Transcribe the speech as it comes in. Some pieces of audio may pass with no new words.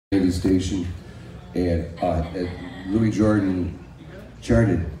radio station, and Louis Jordan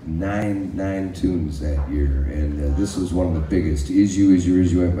charted nine tunes that year, and this was one of the biggest. Is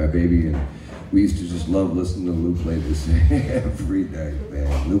You, My Baby, and we used to just love listening to Lou play this every night,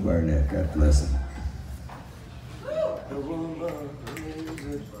 man. Lou Barnett, God bless him.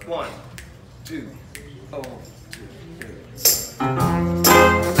 1, 2, 4, 3.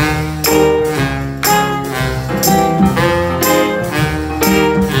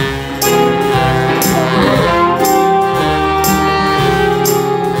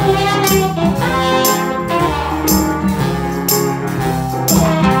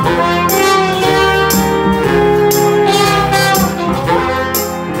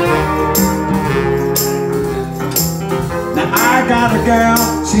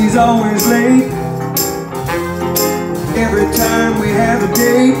 Girl, she's always late every time we have a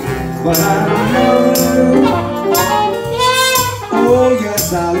date, but I love her. Oh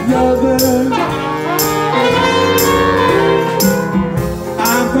yes, I love her.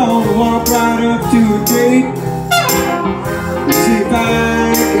 I'm gonna walk right up to a gate and see if I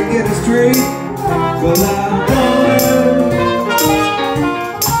can get it straight. Well, I love her.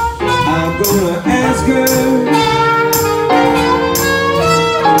 I'm gonna ask her.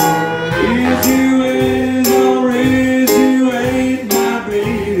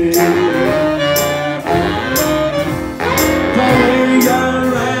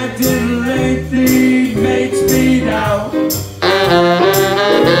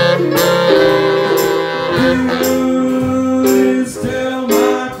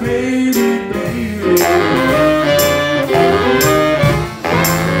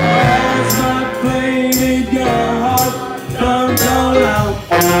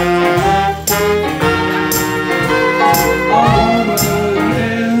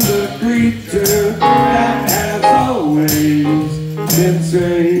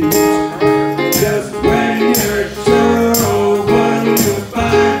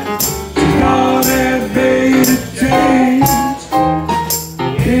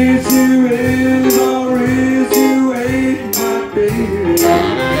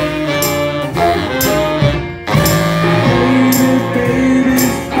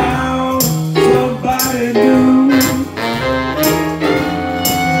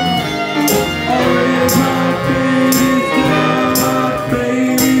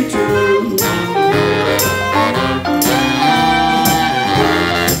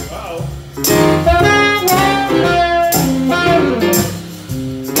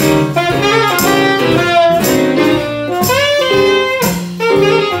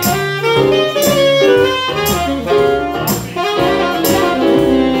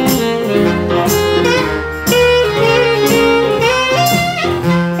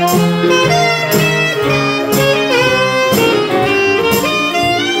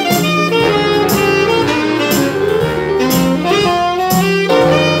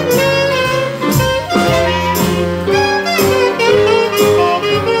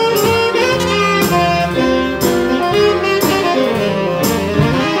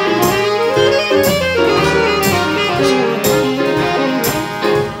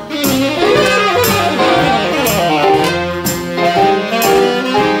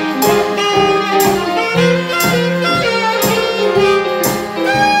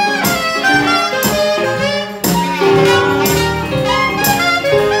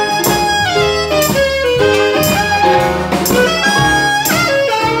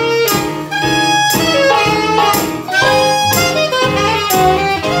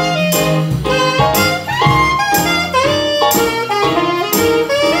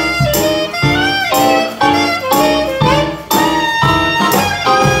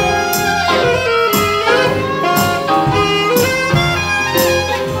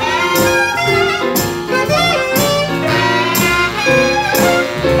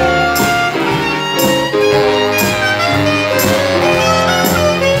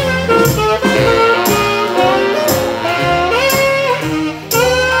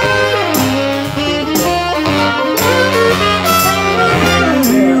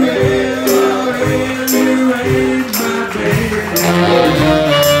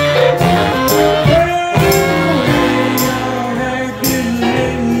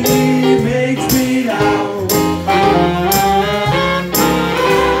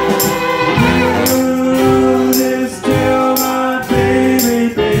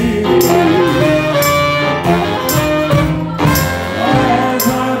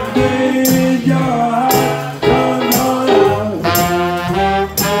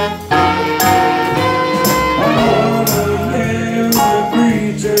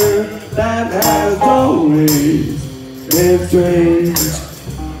 That has always been strange.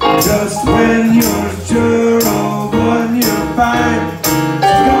 Just when you're sure of what you find,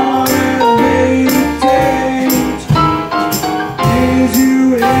 God has made a change. Is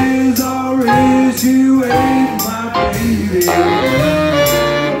you is or is you ain't my baby?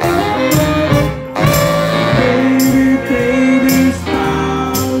 Baby, baby's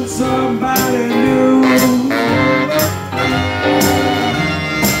found somebody new.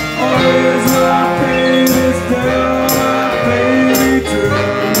 Or is my baby still my baby true?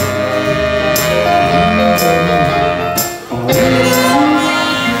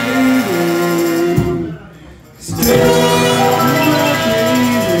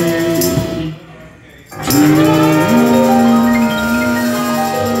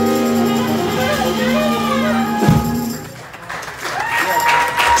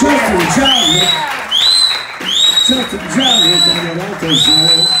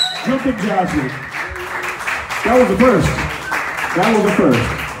 Jumping Jozwiak. That was the first. That was the first.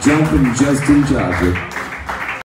 Jumping Justin Jozwiak.